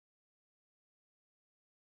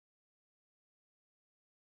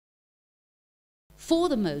For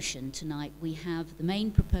the motion tonight, we have the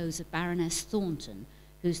main proposer, Baroness Thornton,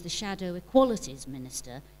 who's the Shadow Equalities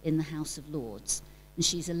Minister in the House of Lords. And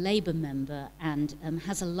she's a Labour member and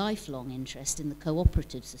has a lifelong interest in the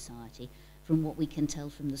Cooperative Society, from what we can tell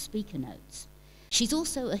from the speaker notes. She's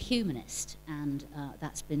also a humanist, and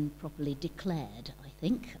that's been properly declared, I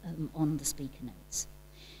think, on the speaker notes.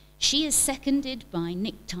 She is seconded by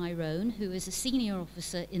Nick Tyrone, who is a senior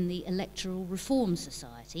officer in the Electoral Reform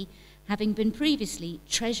Society, having been previously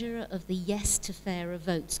treasurer of the Yes to Fairer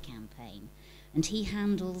Votes campaign, and he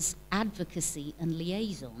handles advocacy and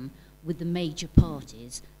liaison with the major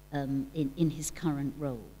parties in his current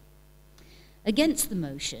role. Against the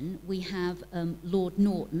motion, we have Lord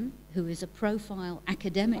Norton, who is a profile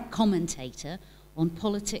academic commentator on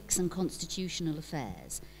politics and constitutional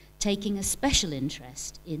affairs, taking a special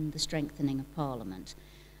interest in the strengthening of Parliament.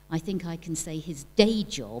 I think I can say his day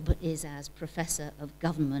job is as Professor of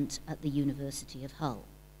Government at the University of Hull.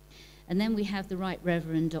 And then we have the Right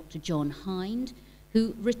Reverend Dr. John Hind,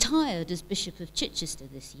 who retired as Bishop of Chichester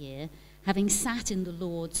this year, having sat in the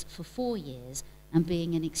Lords for 4 years and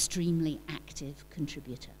being an extremely active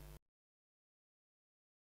contributor.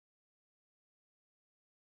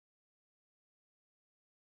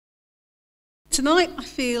 Tonight, I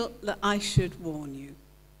feel that I should warn you.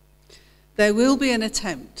 There will be an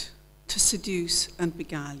attempt to seduce and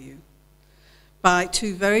beguile you by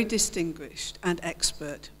two very distinguished and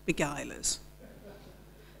expert beguilers.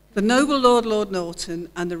 The noble Lord Norton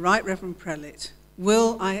and the Right Reverend Prelate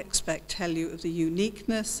will, I expect, tell you of the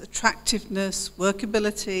uniqueness, attractiveness,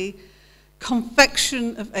 workability,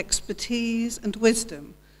 confection of expertise and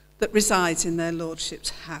wisdom that resides in their lordship's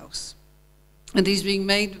house, and is being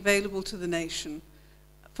made available to the nation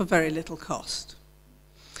for very little cost.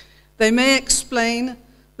 They may explain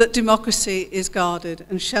that democracy is guarded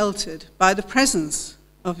and sheltered by the presence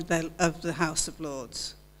of the House of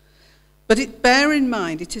Lords. But bear in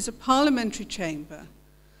mind, it is a parliamentary chamber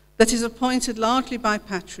that is appointed largely by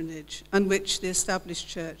patronage and which the established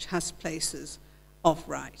church has places of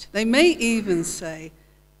right. They may even say,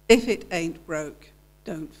 if it ain't broke,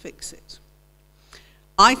 don't fix it.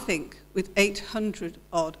 I think with 800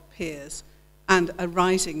 odd peers and a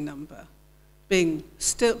rising number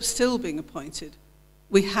still being appointed,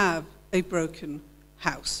 we have a broken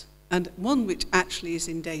house, and one which actually is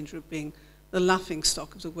in danger of being the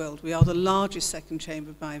laughingstock of the world. We are the largest second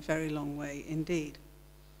chamber by a very long way indeed.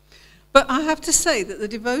 But I have to say that the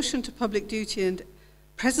devotion to public duty and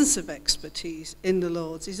presence of expertise in the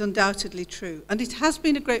Lords is undoubtedly true, and it has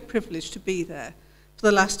been a great privilege to be there for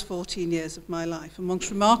the last 14 years of my life,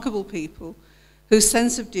 amongst remarkable people whose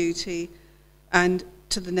sense of duty and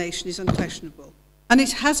to the nation is unquestionable. And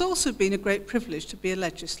it has also been a great privilege to be a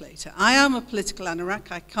legislator. I am a political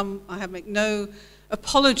anorak. I make no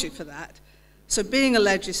apology for that. So being a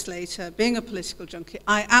legislator, being a political junkie,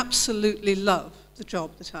 I absolutely love the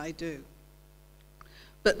job that I do.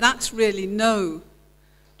 But that's really no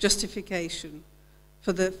justification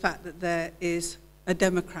for the fact that there is a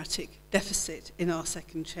democratic deficit in our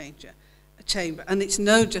second chamber. And it's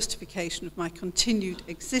no justification of my continued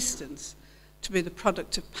existence to be the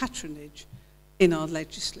product of patronage in our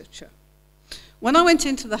legislature. When I went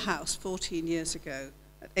into the House 14 years ago,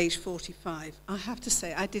 at age 45, I have to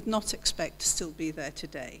say I did not expect to still be there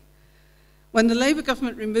today. When the Labour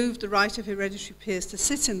government removed the right of hereditary peers to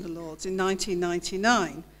sit in the Lords in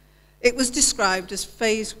 1999, it was described as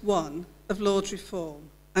phase 1 of Lords reform,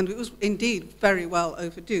 and it was indeed very well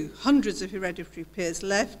overdue. Hundreds of hereditary peers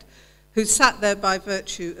left, who sat there by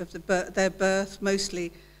virtue of their birth,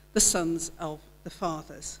 mostly the sons of the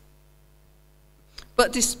fathers.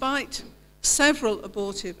 But despite several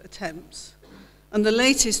abortive attempts, and the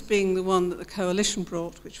latest being the one that the coalition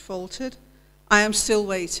brought, which faltered, I am still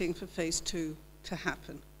waiting for phase 2 to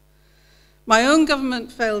happen. My own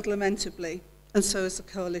government failed lamentably, and so has the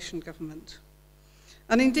coalition government.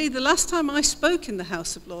 And indeed, the last time I spoke in the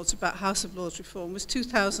House of Lords about House of Lords reform was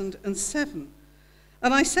 2007.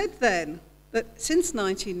 And I said then that since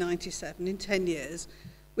 1997, in 10 years,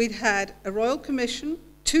 we'd had a Royal Commission,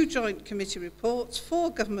 2 joint committee reports,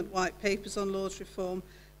 4 government white papers on Lords reform,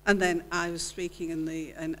 and then I was speaking in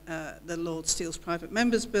the Lord Steele's Private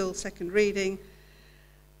Members Bill, second reading.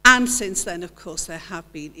 And since then, of course, there have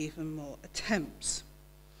been even more attempts.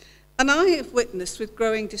 And I have witnessed with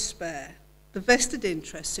growing despair the vested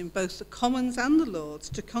interests in both the Commons and the Lords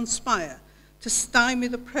to conspire to stymie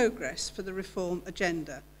the progress for the reform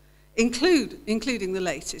agenda, including the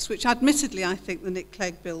latest, which admittedly I think the Nick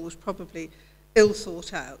Clegg bill was probably ill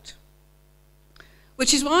thought out.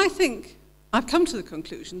 Which is why I think I've come to the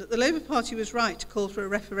conclusion that the Labour Party was right to call for a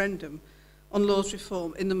referendum on Lords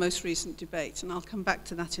reform in the most recent debate, and I'll come back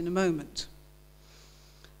to that in a moment.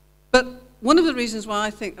 But one of the reasons why I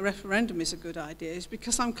think a referendum is a good idea is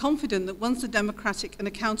because I'm confident that once the democratic and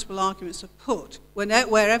accountable arguments are put,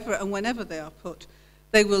 wherever and whenever they are put,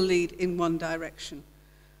 they will lead in one direction.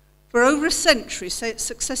 For over a century,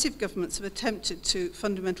 successive governments have attempted to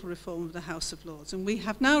fundamental reform of the House of Lords, and we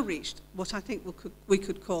have now reached what I think we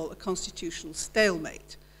could call a constitutional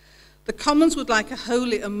stalemate. The Commons would like a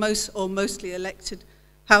wholly and mostly elected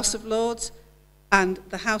House of Lords, and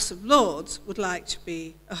the House of Lords would like to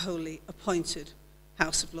be a wholly appointed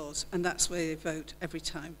House of Lords, and that's where they vote every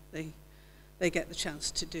time they get the chance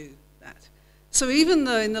to do that. So even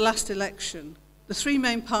though in the last election the three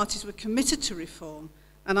main parties were committed to reform,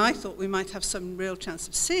 and I thought we might have some real chance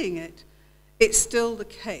of seeing it, it's still the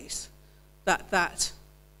case that that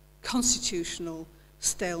constitutional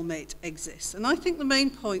stalemate exists. And I think the main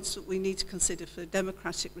points that we need to consider for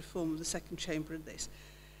democratic reform of the second chamber are this.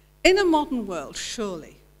 In a modern world,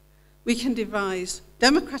 surely, we can devise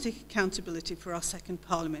democratic accountability for our second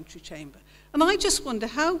parliamentary chamber. And I just wonder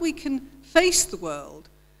how we can face the world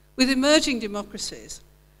with emerging democracies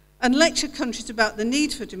and lecture countries about the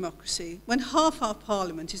need for democracy when half our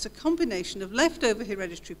parliament is a combination of leftover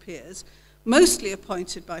hereditary peers, mostly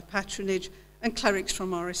appointed by patronage, and clerics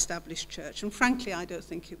from our established church. And frankly, I don't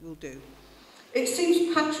think it will do. It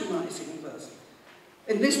seems patronising of us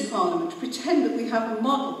in this parliament to pretend that we have a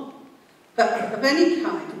model that of any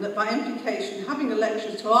kind, and that by implication having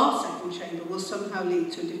elections to our second chamber will somehow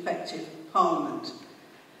lead to a defective parliament.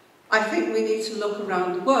 I think we need to look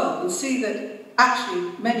around the world and see that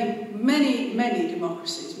actually many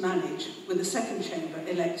democracies manage with the second chamber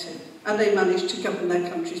elected, and they manage to govern their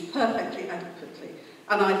countries perfectly adequately.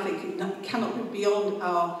 And I think it cannot be beyond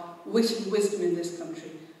our wisdom in this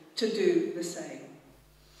country to do the same.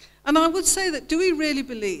 And I would say that, do we really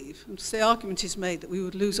believe, and the argument is made that we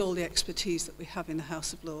would lose all the expertise that we have in the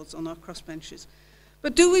House of Lords on our crossbenches,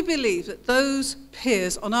 but do we believe that those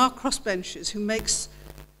peers on our crossbenches who makes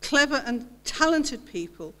clever and talented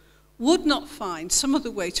people would not find some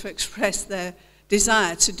other way to express their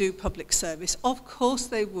desire to do public service? Of course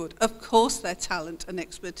they would. Of course their talent and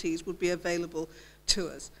expertise would be available to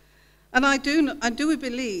us. And I do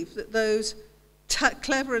believe that those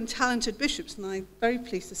clever and talented bishops, and I'm very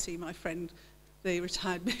pleased to see my friend, the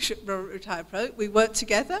retired bishop, retired prelate, we worked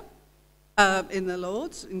together in the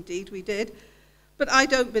Lords, indeed we did, but I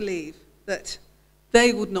don't believe that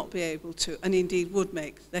they would not be able to, and indeed would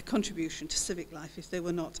make their contribution to civic life if they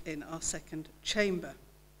were not in our second chamber.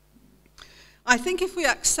 I think if we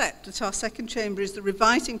accept that our second chamber is the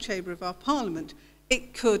revising chamber of our parliament,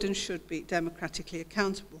 it could and should be democratically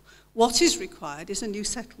accountable. What is required is a new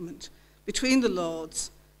settlement between the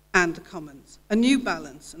Lords and the Commons, a new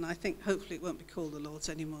balance, and I think hopefully it won't be called the Lords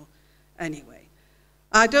anymore anyway.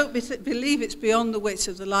 I don't believe it's beyond the wits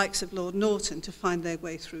of the likes of Lord Norton to find their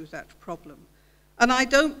way through that problem. And I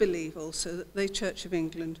don't believe also that the Church of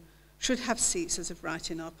England should have seats as of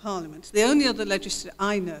right in our parliament. The only other legislature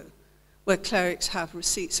I know where clerics have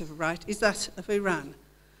seats of right is that of Iran.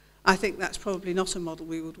 I think that's probably not a model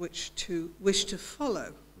we would wish to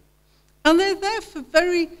follow. And they're there for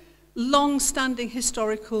very long-standing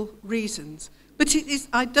historical reasons. But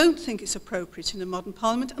I don't think it's appropriate in a modern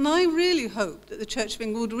parliament, and I really hope that the Church of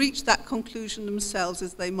England would reach that conclusion themselves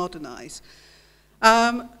as they modernise.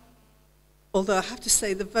 Although I have to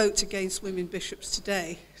say the vote against women bishops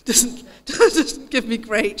today doesn't give me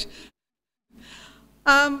great.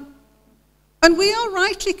 And we are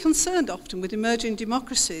rightly concerned often with emerging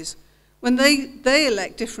democracies when they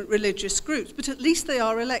elect different religious groups, but at least they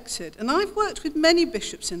are elected. And I've worked with many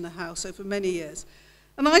bishops in the House over many years,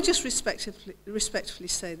 and I just respectfully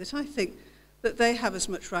say that I think that they have as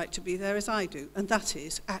much right to be there as I do, and that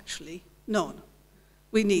is actually none.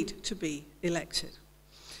 We need to be elected.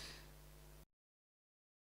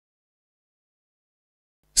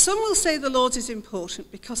 Some will say the Lords is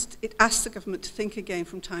important because it asks the government to think again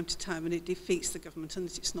from time to time, and it defeats the government, and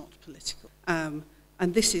that it's not political.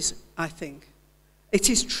 And this is, I think, it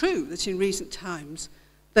is true that in recent times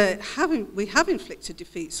we have inflicted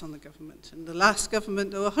defeats on the government. In the last government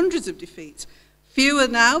there were hundreds of defeats. Fewer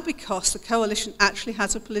now because the coalition actually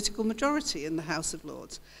has a political majority in the House of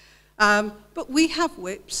Lords. But we have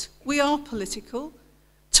whips, we are political.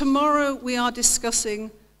 Tomorrow we are discussing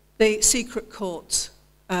the secret courts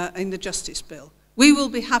in the Justice Bill. We will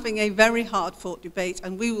be having a very hard-fought debate,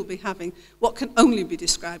 and we will be having what can only be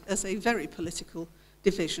described as a very political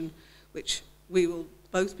division, which we will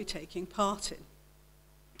both be taking part in.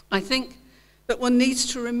 I think that one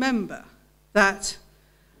needs to remember that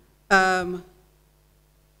the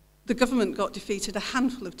the government got defeated a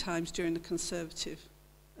handful of times during the Conservative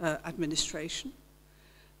administration,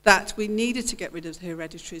 that we needed to get rid of the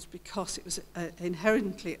hereditaries because it was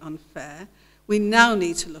inherently unfair. We now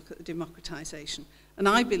need to look at the democratisation. And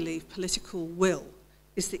I believe political will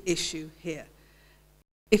is the issue here.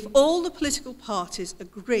 If all the political parties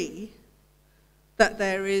agree that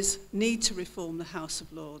there is need to reform the House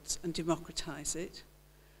of Lords and democratise it,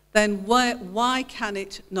 then why can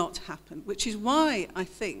it not happen? Which is why I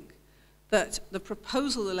think that the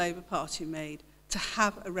proposal the Labour Party made to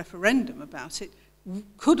have a referendum about it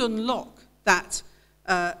could unlock that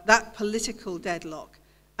political deadlock,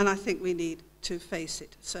 and I think we need to face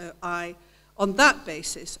it. So on that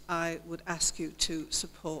basis, I would ask you to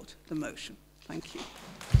support the motion. Thank you.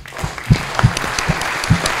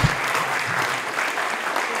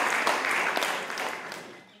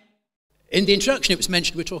 In the introduction, it was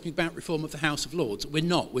mentioned we're talking about reform of the House of Lords. We're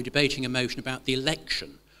not. We're debating a motion about the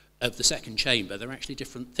election of the second chamber. They're actually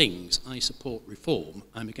different things. I support reform.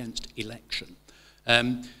 I'm against election.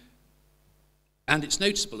 And it's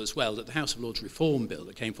noticeable as well that the House of Lords reform bill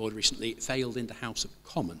that came forward recently failed in the House of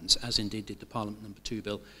Commons, as indeed did the Parliament No. 2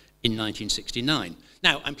 bill in 1969.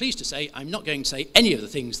 Now, I'm pleased to say I'm not going to say any of the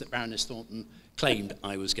things that Baroness Thornton claimed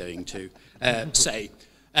I was going to say.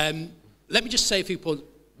 Let me just say a few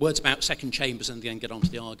words about second chambers and then get on to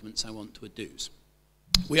the arguments I want to adduce.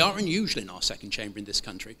 We are unusual in our second chamber in this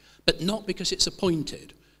country, but not because it's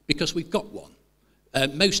appointed, because we've got one.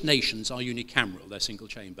 Most nations are unicameral, they're single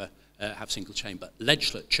chamber, have single chamber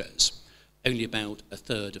legislatures. Only about a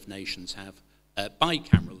third of nations have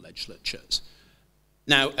bicameral legislatures.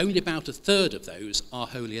 Now, only about a third of those are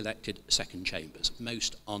wholly elected second chambers.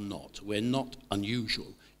 Most are not. We're not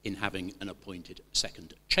unusual in having an appointed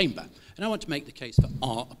second chamber. And I want to make the case for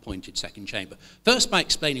our appointed second chamber. First, by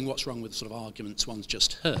explaining what's wrong with the sort of arguments one's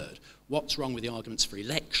just heard, what's wrong with the arguments for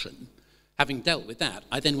election. Having dealt with that,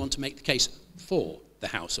 I then want to make the case for the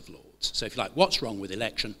House of Lords. So if you like, what's wrong with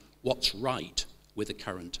election? What's right with the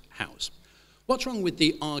current House? What's wrong with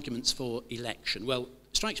the arguments for election? Well,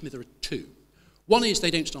 it strikes me there are two. One is they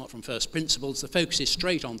don't start from first principles. The focus is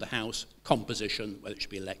straight on the House composition, whether it should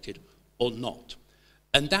be elected or not.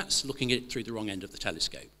 And that's looking at it through the wrong end of the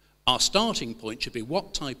telescope. Our starting point should be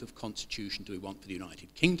what type of constitution do we want for the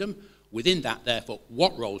United Kingdom? Within that, therefore,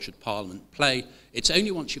 what role should Parliament play? It's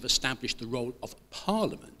only once you've established the role of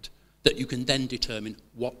Parliament that you can then determine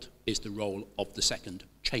what is the role of the second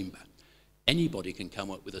chamber. Anybody can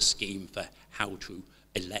come up with a scheme for how to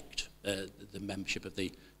elect the membership of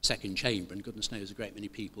the second chamber, and goodness knows a great many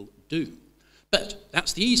people do. But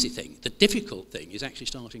that's the easy thing. The difficult thing is actually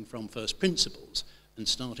starting from first principles and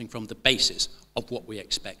starting from the basis of what we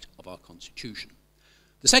expect of our constitution.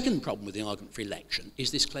 The second problem with the argument for election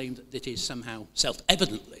is this claim that it is somehow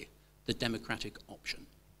self-evidently the democratic option.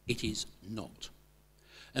 It is not.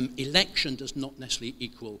 Election does not necessarily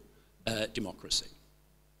equal democracy.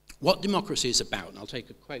 What democracy is about, and I'll take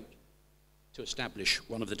a quote to establish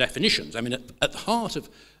one of the definitions. I mean, at the heart of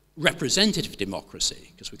representative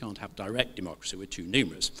democracy, because we can't have direct democracy, we're too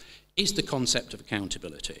numerous, is the concept of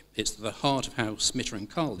accountability. It's the heart of how Smitter and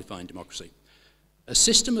Carl define democracy. A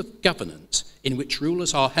system of governance in which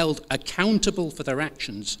rulers are held accountable for their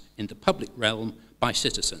actions in the public realm by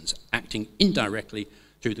citizens, acting indirectly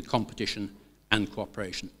through the competition and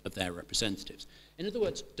cooperation of their representatives. In other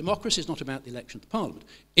words, democracy is not about the election of the Parliament.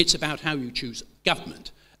 It's about how you choose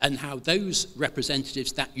government and how those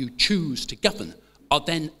representatives that you choose to govern are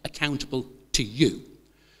then accountable to you.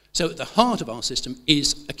 So at the heart of our system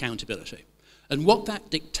is accountability. And what that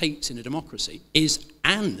dictates in a democracy is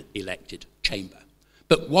an elected chamber.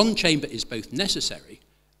 But one chamber is both necessary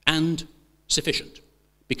and sufficient,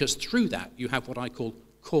 because through that you have what I call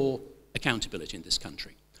core accountability in this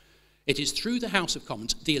country. It is through the House of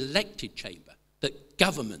Commons, the elected chamber, that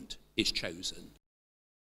government is chosen.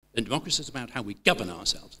 And democracy is about how we govern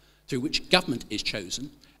ourselves, through which government is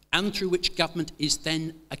chosen, and through which government is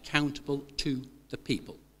then accountable to the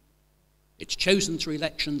people. It's chosen through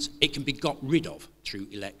elections. It can be got rid of through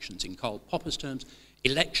elections. In Karl Popper's terms,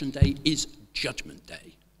 election day is judgment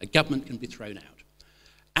day. A government can be thrown out.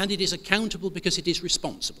 And it is accountable because it is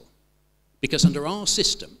responsible. Because under our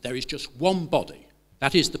system, there is just one body,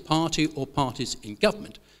 that is the party or parties in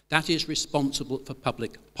government, that is responsible for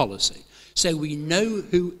public policy. So we know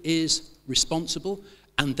who is responsible,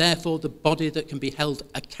 and therefore the body that can be held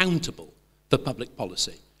accountable for public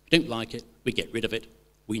policy. If we don't like it, we get rid of it.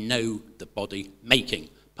 We know the body making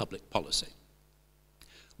public policy.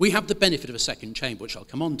 We have the benefit of a second chamber, which I'll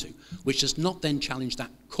come on to, which does not then challenge that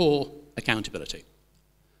core accountability.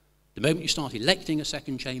 The moment you start electing a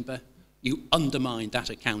second chamber, you undermine that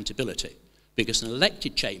accountability. because an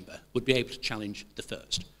elected chamber would be able to challenge the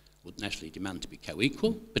first. It wouldn't necessarily demand to be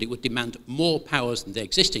co-equal, but it would demand more powers than the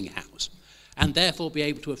existing House, and therefore be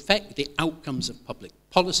able to affect the outcomes of public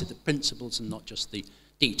policy, the principles, and not just the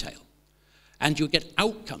detail. And you get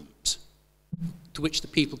outcomes to which the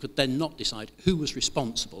people could then not decide who was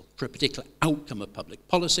responsible for a particular outcome of public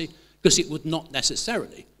policy, because it would not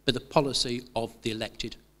necessarily be the policy of the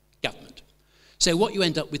elected government. So what you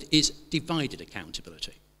end up with is divided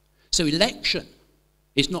accountability. So election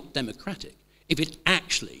is not democratic if it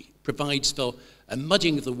actually provides for a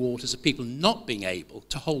muddying of the waters of people not being able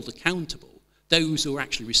to hold accountable those who are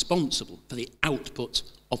actually responsible for the output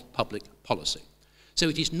of public policy. So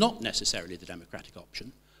it is not necessarily the democratic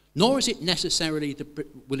option, nor is it necessarily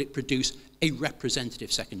will it produce a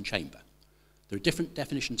representative second chamber. There are different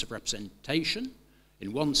definitions of representation.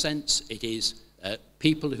 In one sense, it is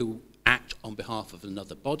people who act on behalf of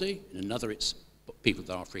another body. In another, it's people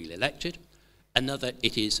that are freely elected. Another,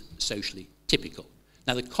 it is socially typical.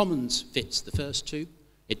 Now, the Commons fits the first two.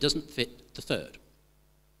 It doesn't fit the third.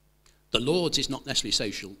 The Lords is not necessarily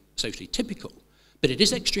socially typical, but it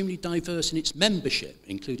is extremely diverse in its membership,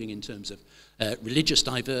 including in terms of religious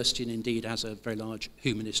diversity, and indeed as a very large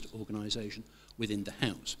humanist organisation within the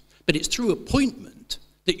House. But it's through appointment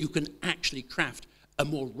that you can actually craft a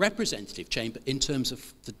more representative chamber in terms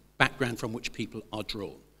of the background from which people are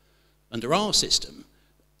drawn. Under our system,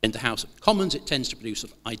 in the House of Commons, it tends to produce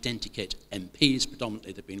sort of identikit MPs,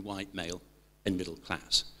 predominantly they've been white, male, and middle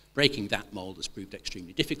class. Breaking that mould has proved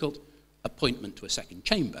extremely difficult. Appointment to a second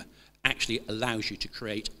chamber actually allows you to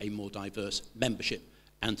create a more diverse membership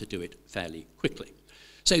and to do it fairly quickly.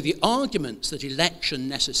 So the arguments that election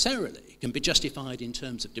necessarily can be justified in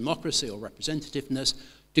terms of democracy or representativeness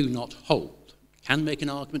do not hold. You can make an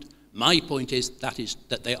argument. My point is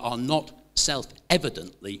that they are not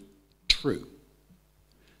self-evidently true.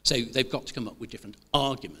 So they've got to come up with different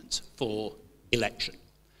arguments for election.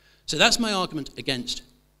 So that's my argument against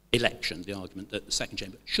election, the argument that the second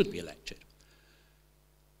chamber should be elected.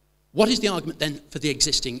 What is the argument then for the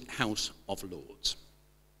existing House of Lords?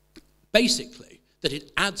 Basically, that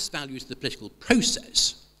it adds value to the political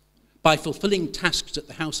process by fulfilling tasks that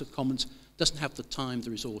the House of Commons doesn't have the time, the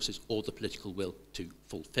resources, or the political will to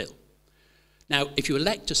fulfill. Now, if you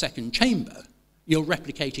elect a second chamber, you're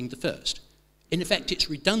replicating the first. In effect, it's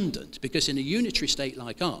redundant, because in a unitary state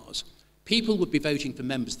like ours, people would be voting for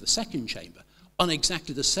members of the second chamber on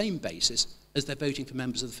exactly the same basis as they're voting for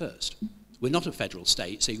members of the first. We're not a federal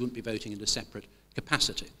state, so you wouldn't be voting in a separate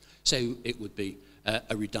capacity. So it would be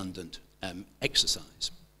a redundant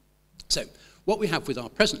exercise. So what we have with our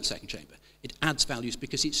present second chamber, it adds values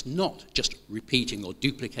because it's not just repeating or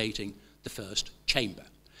duplicating the first chamber.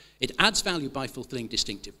 It adds value by fulfilling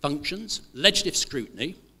distinctive functions, legislative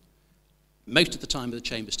scrutiny. Most of the time of the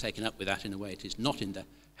chamber is taken up with that in a way it is not in the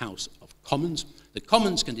House of Commons. The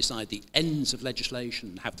Commons can decide the ends of legislation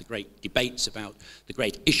and have the great debates about the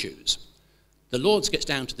great issues. The Lords gets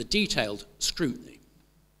down to the detailed scrutiny.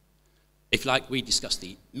 If, like, we discuss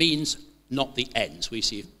the means, not the ends. We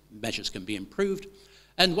see if measures can be improved.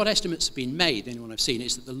 And what estimates have been made, the only one I've seen,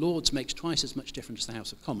 is that the Lords makes twice as much difference as the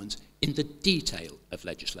House of Commons in the detail of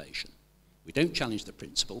legislation. We don't challenge the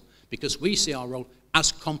principle because we see our role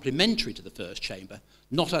as complementary to the first chamber,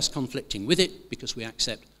 not as conflicting with it, because we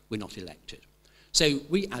accept we're not elected. So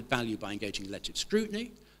we add value by engaging in legislative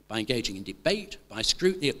scrutiny, by engaging in debate, by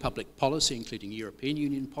scrutiny of public policy, including European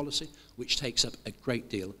Union policy, which takes up a great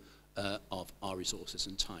deal of our resources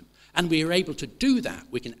and time. And we are able to do that,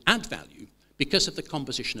 we can add value, because of the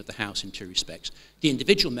composition of the House in two respects. The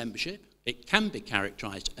individual membership, it can be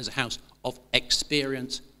characterised as a House of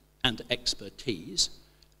experience and expertise,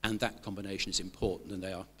 and that combination is important,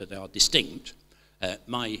 and but they are distinct.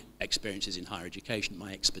 My experience is in higher education,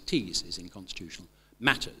 my expertise is in constitutional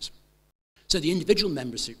matters. So the individual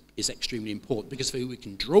membership is extremely important because of who we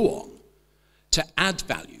can draw on to add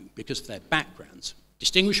value because of their backgrounds,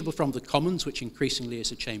 distinguishable from the Commons, which increasingly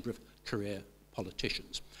is a chamber of career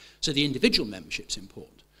politicians. So the individual membership is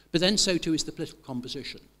important, but then so too is the political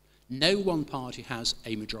composition. No one party has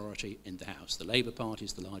a majority in the House. The Labour Party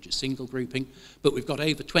is the largest single grouping, but we've got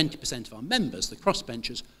over 20% of our members, the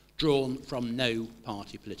crossbenchers, drawn from no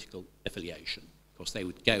party political affiliation. Of course, they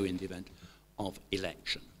would go in the event of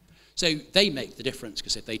election. So they make the difference,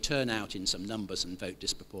 because if they turn out in some numbers and vote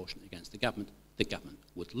disproportionately against the government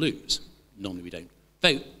would lose. Normally we don't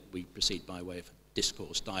vote, we proceed by way of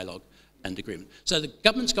discourse, dialogue, and agreement. So the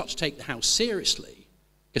government's got to take the House seriously,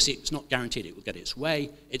 because it's not guaranteed it will get its way.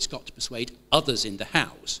 It's got to persuade others in the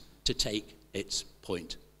House to take its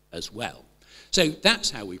point as well. So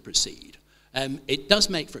that's how we proceed. It does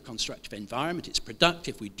make for a constructive environment. It's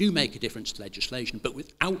productive. We do make a difference to legislation, but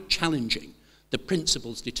without challenging the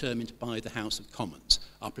principles determined by the House of Commons.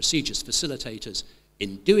 Our procedures facilitate us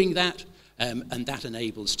in doing that, and that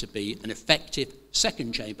enables to be an effective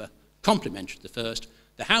second chamber, complementary to the first.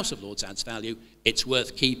 The House of Lords adds value. It's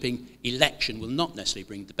worth keeping. Election will not necessarily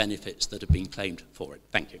bring the benefits that have been claimed for it.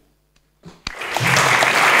 Thank you.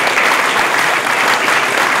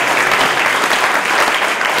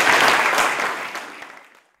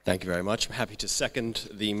 Thank you very much. I'm happy to second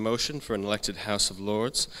the motion for an elected House of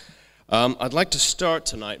Lords. I'd like to start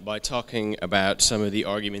tonight by talking about some of the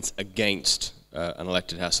arguments against an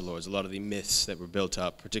elected House of Lords, a lot of the myths that were built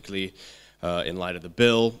up, particularly in light of the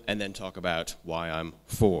bill, and then talk about why I'm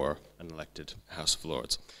for an elected House of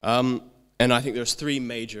Lords. And I think there's three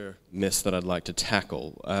major myths that I'd like to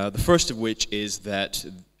tackle. The first of which is that,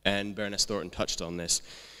 and Baroness Thornton touched on this,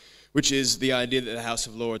 which is the idea that the House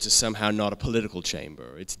of Lords is somehow not a political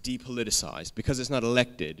chamber. It's depoliticized. Because it's not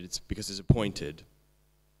elected, it's because it's appointed.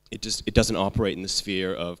 It doesn't operate in the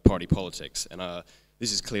sphere of party politics. And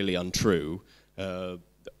this is clearly untrue.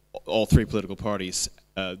 All three political parties,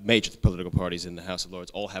 major political parties in the House of Lords,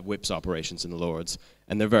 all have whips operations in the Lords,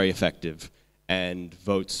 and they're very effective, and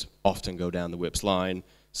votes often go down the whips line.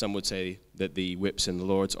 Some would say that the whips in the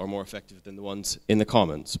Lords are more effective than the ones in the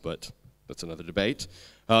Commons, but that's another debate.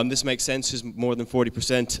 This makes sense because more than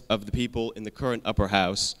 40% of the people in the current upper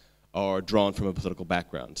house are drawn from a political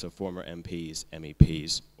background, so former MPs,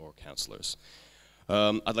 MEPs, or councillors.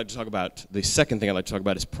 I'd like to talk about, the second thing I'd like to talk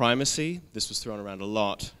about is primacy. This was thrown around a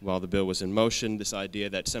lot while the bill was in motion, this idea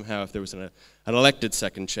that somehow if there was an elected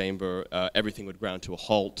second chamber, everything would ground to a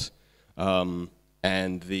halt,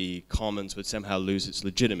 and the Commons would somehow lose its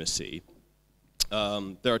legitimacy.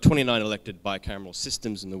 There are 29 elected bicameral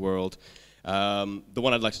systems in the world. The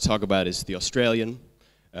one I'd like to talk about is the Australian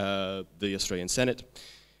Senate.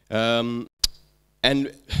 And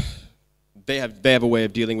they have a way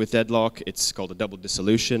of dealing with deadlock. It's called a double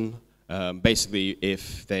dissolution. Basically,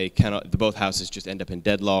 if they cannot, both houses just end up in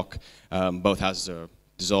deadlock. Both houses are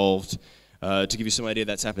dissolved. To give you some idea,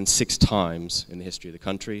 that's happened 6 times in the history of the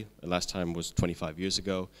country. The last time was 25 years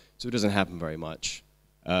ago, so it doesn't happen very much.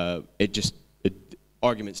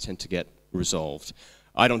 Arguments tend to get resolved.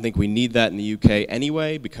 I don't think we need that in the UK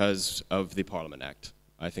anyway because of the Parliament Act.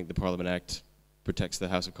 I think the Parliament Act protects the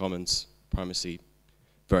House of Commons primacy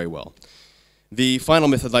very well. The final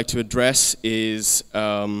myth I'd like to address is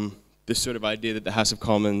this sort of idea that the House of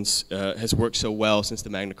Commons has worked so well since the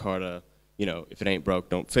Magna Carta, you know, if it ain't broke,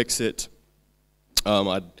 don't fix it.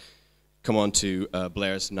 I'd come on to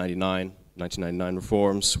Blair's 1999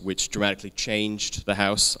 reforms, which dramatically changed the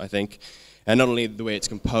House, I think. And not only the way it's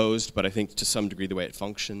composed, but I think to some degree the way it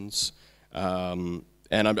functions. And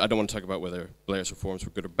I don't want to talk about whether Blair's reforms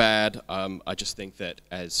were good or bad. I just think that,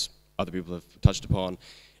 as other people have touched upon,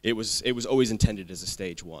 it was always intended as a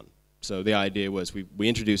stage one. So the idea was we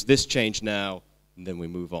introduce this change now, and then we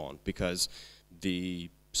move on, because the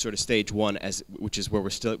sort of stage one, which is where we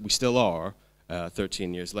still are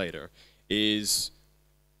 13 years later, is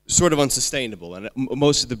sort of unsustainable, and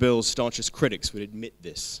most of the bill's staunchest critics would admit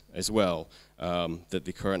this as well, that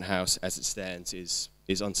the current House as it stands is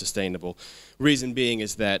unsustainable. Reason being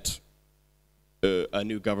is that a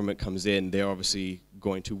new government comes in, they're obviously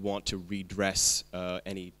going to want to redress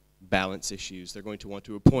any balance issues. They're going to want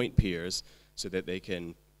to appoint peers so that they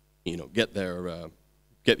can, you know, get the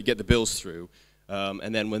bills through.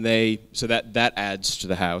 And then so that adds to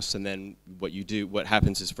the House, and then what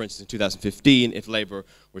happens is, for instance, in 2015, if Labour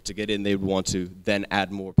were to get in, they would want to then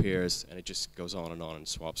add more peers, and it just goes on and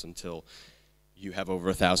swaps until you have over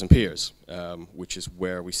 1,000 peers, which is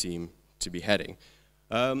where we seem to be heading.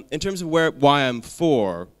 In terms of why I'm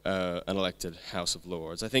for an elected House of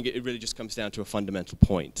Lords, I think it really just comes down to a fundamental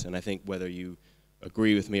point, and I think whether you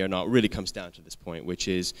agree with me or not really comes down to this point, which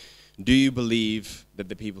is, do you believe that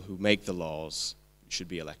the people who make the laws should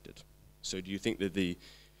be elected? So do you think that the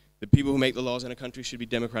people who make the laws in a country should be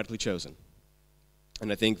democratically chosen?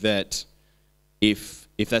 And I think that if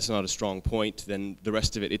that's not a strong point, then the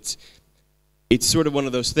rest of it, it's sort of one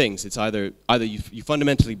of those things. It's either you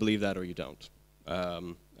fundamentally believe that or you don't.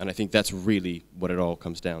 And I think that's really what it all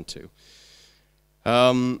comes down to.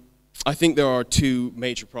 I think there are 2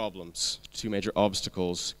 major problems, 2 major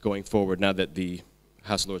obstacles going forward now that the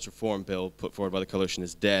House of Lords Reform Bill put forward by the coalition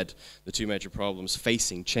is dead. The 2 major problems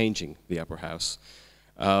facing changing the upper house.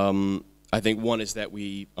 I think one is that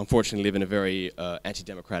we unfortunately live in a very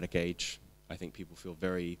anti-democratic age. I think people feel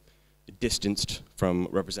very distanced from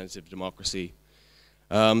representative democracy.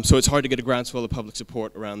 So it's hard to get a groundswell of public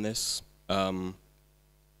support around this.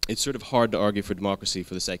 it's sort of hard to argue for democracy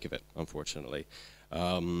for the sake of it, unfortunately.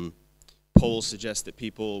 Polls suggest that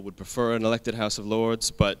people would prefer an elected House of Lords,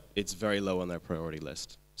 but it's very low on their priority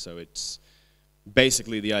list. So it's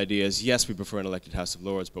basically the idea is, yes, we prefer an elected House of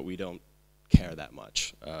Lords, but we don't care that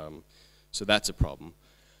much. So that's a problem.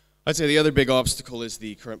 I'd say the other big obstacle is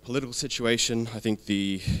the current political situation. I think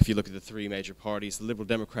if you look at the three major parties, the Liberal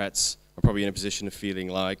Democrats are probably in a position of feeling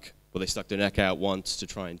like, well, they stuck their neck out once to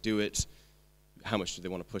try and do it. How much do they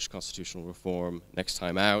want to push constitutional reform next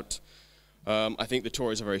time out? I think the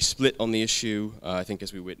Tories are very split on the issue. I think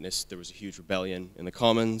as we witnessed, there was a huge rebellion in the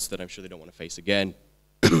Commons that I'm sure they don't want to face again.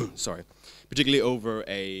 Sorry. Particularly over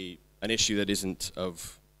an issue that isn't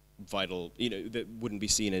of vital, that wouldn't be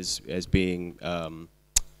seen as being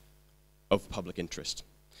of public interest.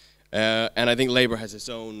 And I think Labour has its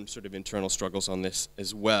own sort of internal struggles on this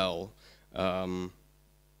as well.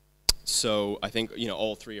 So I think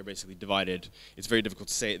all three are basically divided. It's very difficult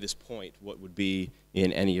to say at this point what would be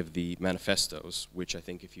in any of the manifestos, which I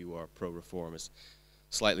think if you are pro-reform is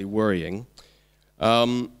slightly worrying.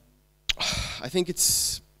 I think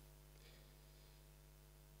it's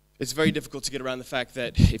very difficult to get around the fact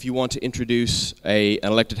that if you want to introduce an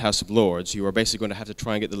elected House of Lords, you are basically going to have to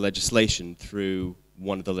try and get the legislation through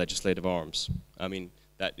one of the legislative arms. I mean,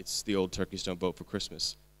 it's the old turkeys don't vote for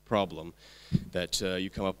Christmas problem that you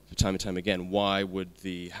come up time and time again. Why would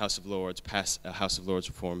the House of Lords pass a House of Lords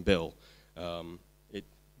reform bill? It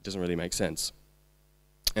doesn't really make sense.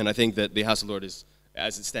 And I think that the House of Lords,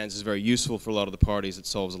 as it stands, is very useful for a lot of the parties. It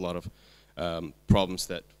solves a lot of problems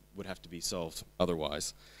that would have to be solved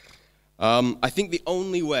otherwise. I think the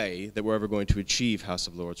only way that we're ever going to achieve House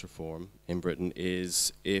of Lords reform in Britain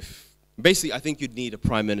is basically I think you'd need a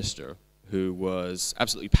Prime Minister who was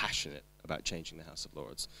absolutely passionate about changing the House of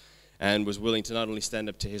Lords and was willing to not only stand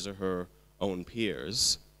up to his or her own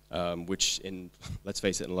peers, which let's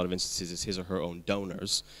face it, in a lot of instances is his or her own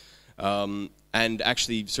donors, and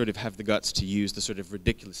actually sort of have the guts to use the sort of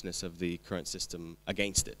ridiculousness of the current system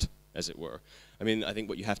against it, as it were. I mean, I think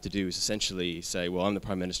what you have to do is essentially say, well, I'm the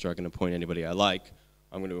Prime Minister, I can appoint anybody I like,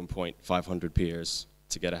 I'm going to appoint 500 peers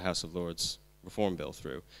to get a House of Lords reform bill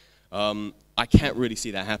through. I can't really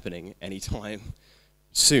see that happening anytime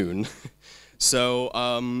soon. So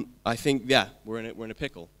I think, yeah, we're in a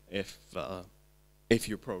pickle if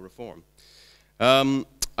you're pro-reform. I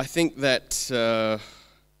think that,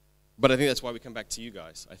 but I think that's why we come back to you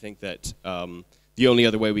guys. I think that the only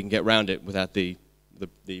other way we can get around it without the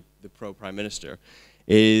pro-Prime Minister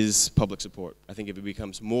is public support. I think if it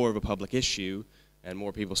becomes more of a public issue and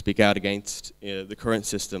more people speak out against the current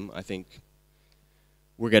system, I think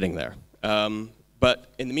we're getting there.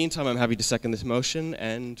 But in the meantime, I'm happy to second this motion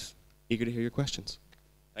and eager to hear your questions.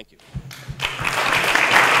 Thank you.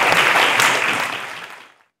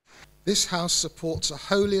 This House supports a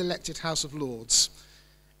wholly elected House of Lords.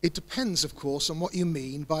 It depends, of course, on what you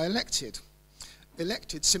mean by elected.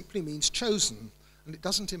 Elected simply means chosen, and it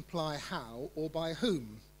doesn't imply how or by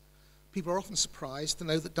whom. People are often surprised to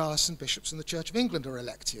know that diocesan bishops in the Church of England are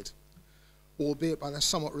elected, albeit by their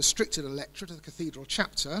somewhat restricted electorate of the cathedral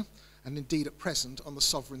chapter, and indeed at present on the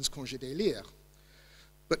sovereign's congé d'élire.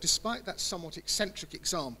 But despite that somewhat eccentric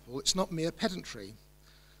example, it's not mere pedantry.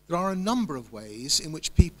 There are a number of ways in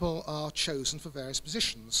which people are chosen for various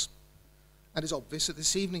positions. And it's obvious that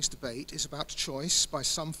this evening's debate is about choice by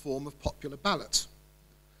some form of popular ballot,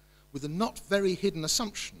 with a not very hidden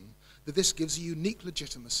assumption that this gives a unique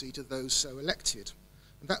legitimacy to those so elected.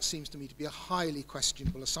 And that seems to me to be a highly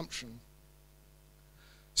questionable assumption.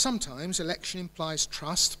 Sometimes election implies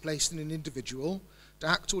trust placed in an individual to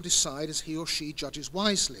act or decide as he or she judges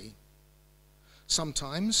wisely.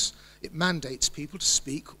 Sometimes it mandates people to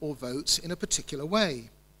speak or vote in a particular way.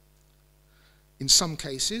 In some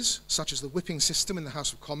cases, such as the whipping system in the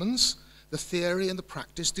House of Commons, the theory and the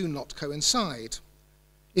practice do not coincide.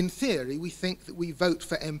 In theory, we think that we vote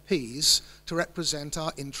for MPs to represent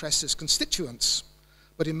our interests as constituents.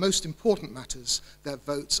 But in most important matters, their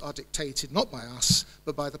votes are dictated not by us,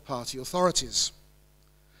 but by the party authorities.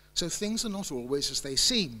 So things are not always as they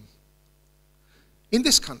seem. In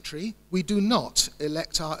this country, we do not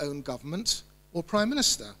elect our own government or Prime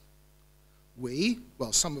Minister. We,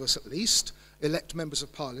 well, some of us at least, elect members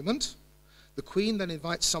of Parliament. The Queen then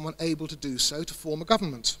invites someone able to do so to form a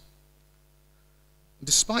government. And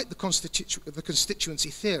despite the constituency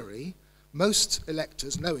theory, most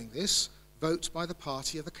electors, knowing this, vote by the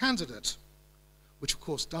party of the candidate, which of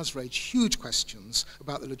course does raise huge questions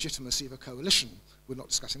about the legitimacy of a coalition. We're not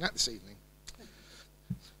discussing that this evening.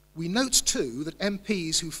 We note too that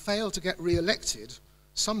MPs who fail to get re-elected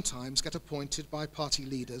sometimes get appointed by party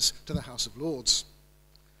leaders to the House of Lords.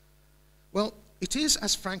 Well, It is,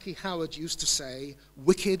 as Frankie Howard used to say,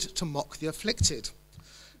 wicked to mock the afflicted.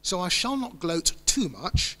 So I shall not gloat too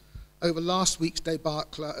much over last week's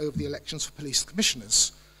debacle over the elections for police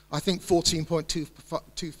commissioners. I think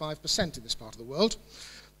 14.25% in this part of the world.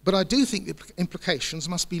 But I do think the implications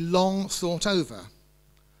must be long thought over.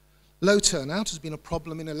 Low turnout has been a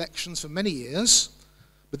problem in elections for many years,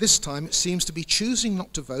 but this time it seems to be choosing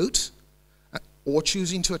not to vote or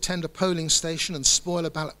choosing to attend a polling station and spoil a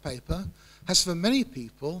ballot paper has for many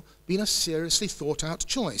people been a seriously thought out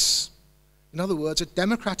choice. In other words, a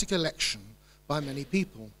democratic election by many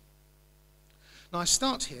people. Now I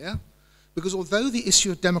start here because although the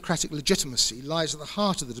issue of democratic legitimacy lies at the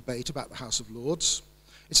heart of the debate about the House of Lords,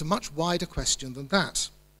 it's a much wider question than that.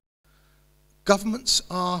 Governments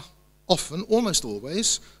are often, almost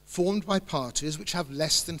always, formed by parties which have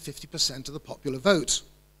less than 50% of the popular vote.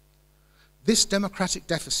 This democratic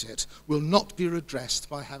deficit will not be redressed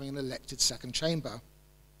by having an elected second chamber.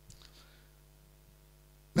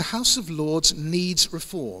 The House of Lords needs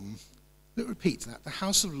reform. Let me repeat that. The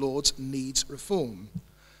House of Lords needs reform.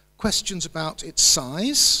 Questions about its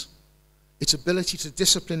size, its ability to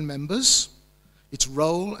discipline members, its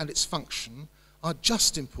role and its function are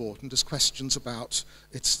just important as questions about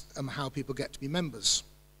how people get to be members.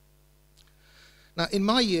 Now, in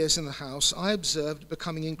my years in the House, I observed it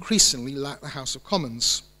becoming increasingly like the House of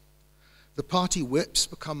Commons. The party whips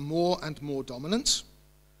become more and more dominant,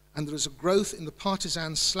 and there is a growth in the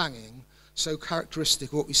partisan slanging so characteristic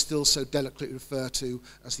of what we still so delicately refer to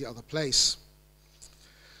as the other place.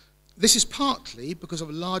 This is partly because of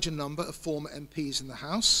a larger number of former MPs in the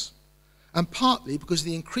House, and partly because of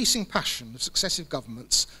the increasing passion of successive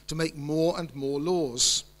governments to make more and more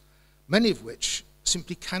laws, many of which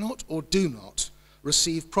simply cannot or do not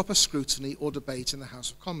receive proper scrutiny or debate in the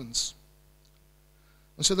House of Commons.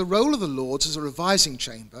 And so the role of the Lords as a revising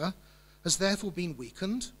chamber has therefore been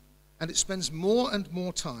weakened, and it spends more and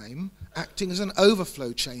more time acting as an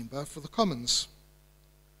overflow chamber for the Commons.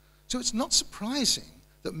 So it's not surprising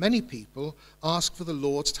that many people ask for the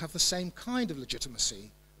Lords to have the same kind of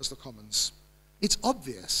legitimacy as the Commons. It's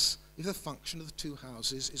obvious if the function of the two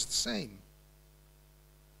houses is the same.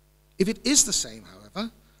 If it is the same,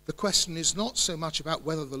 however, the question is not so much about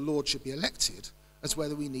whether the Lords should be elected as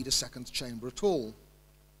whether we need a second chamber at all.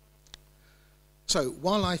 So,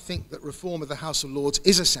 while I think that reform of the House of Lords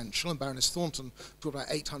is essential, and Baroness Thornton talked about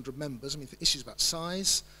 800 members, I mean, the issues about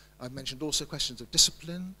size, I've mentioned also questions of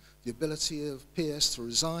discipline, the ability of peers to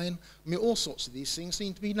resign, I mean, all sorts of these things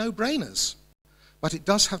seem to be no-brainers. But it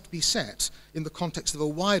does have to be set in the context of a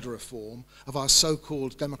wider reform of our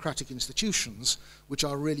so-called democratic institutions, which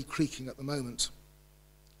are really creaking at the moment.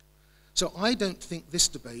 So I don't think this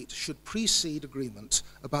debate should precede agreement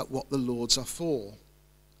about what the Lords are for.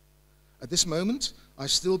 At this moment, I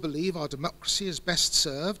still believe our democracy is best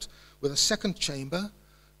served with a second chamber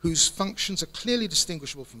whose functions are clearly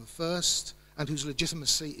distinguishable from the first and whose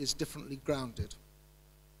legitimacy is differently grounded.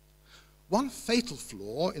 One fatal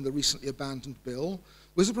flaw in the recently abandoned bill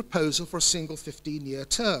was a proposal for a single 15-year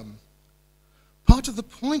term. Part of the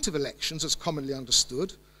point of elections, as commonly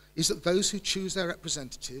understood, is that those who choose their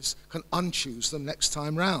representatives can unchoose them next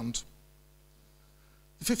time round.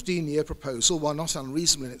 The 15-year proposal, while not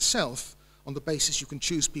unreasonable in itself, on the basis you can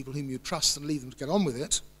choose people whom you trust and leave them to get on with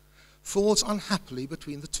it, falls unhappily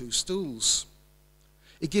between the two stools.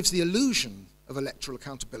 It gives the illusion of electoral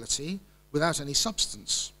accountability without any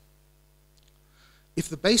substance. If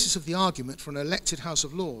the basis of the argument for an elected House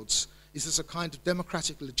of Lords is there's a kind of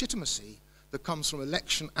democratic legitimacy that comes from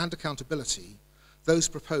election and accountability, those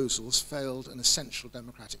proposals failed an essential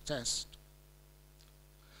democratic test.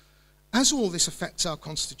 As all this affects our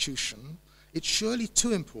constitution, it's surely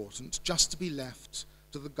too important just to be left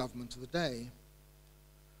to the government of the day.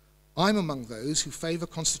 I'm among those who favour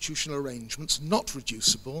constitutional arrangements not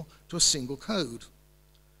reducible to a single code.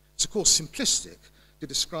 It's of course simplistic to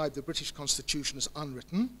describe the British Constitution as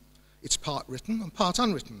unwritten. It's part written and part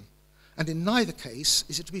unwritten, and in neither case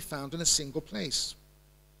is it to be found in a single place.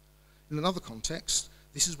 In another context,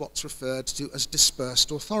 this is what's referred to as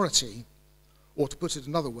dispersed authority, or to put it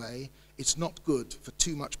another way, it's not good for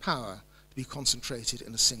too much power to be concentrated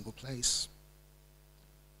in a single place.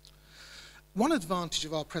 One advantage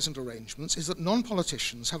of our present arrangements is that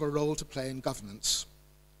non-politicians have a role to play in governance.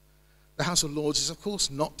 The House of Lords is, of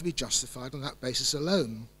course, not to be justified on that basis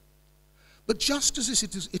alone. But just as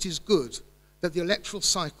it is good that the electoral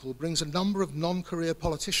cycle brings a number of non-career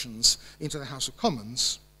politicians into the House of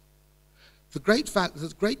Commons, the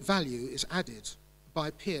great value is added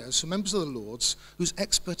by peers who are members of the Lords whose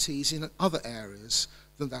expertise in other areas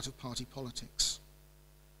than that of party politics.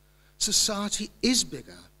 Society is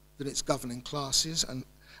bigger than its governing classes,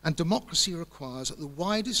 and democracy requires that the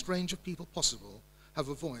widest range of people possible have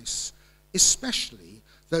a voice, especially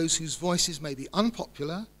those whose voices may be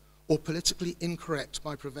unpopular or politically incorrect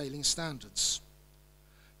by prevailing standards.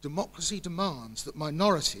 Democracy demands that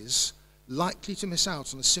minorities likely to miss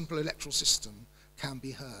out on a simple electoral system can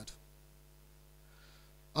be heard.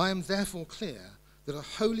 I am therefore clear that a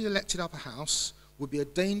wholly elected upper house would be a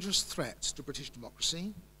dangerous threat to British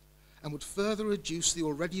democracy and would further reduce the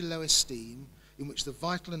already low esteem in which the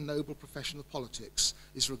vital and noble profession of politics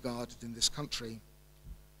is regarded in this country.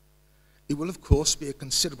 It will, of course, be a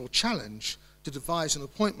considerable challenge to devise an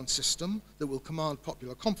appointment system that will command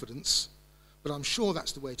popular confidence, but I'm sure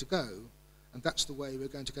that's the way to go, and that's the way we're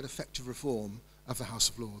going to get effective reform of the House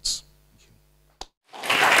of Lords. Thank you.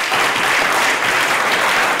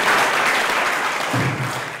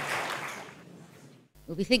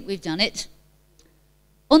 Well, we think we've done it.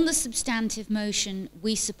 On the substantive motion,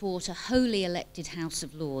 we support a wholly elected House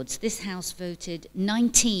of Lords. This House voted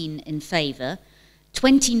 19 in favour,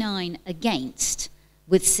 29 against,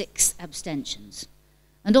 with 6 abstentions.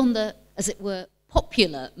 And on the, as it were,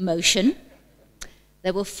 popular motion,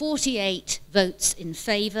 there were 48 votes in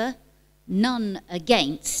favour, none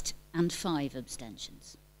against, and 5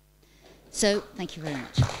 abstentions. So, thank you very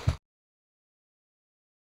much.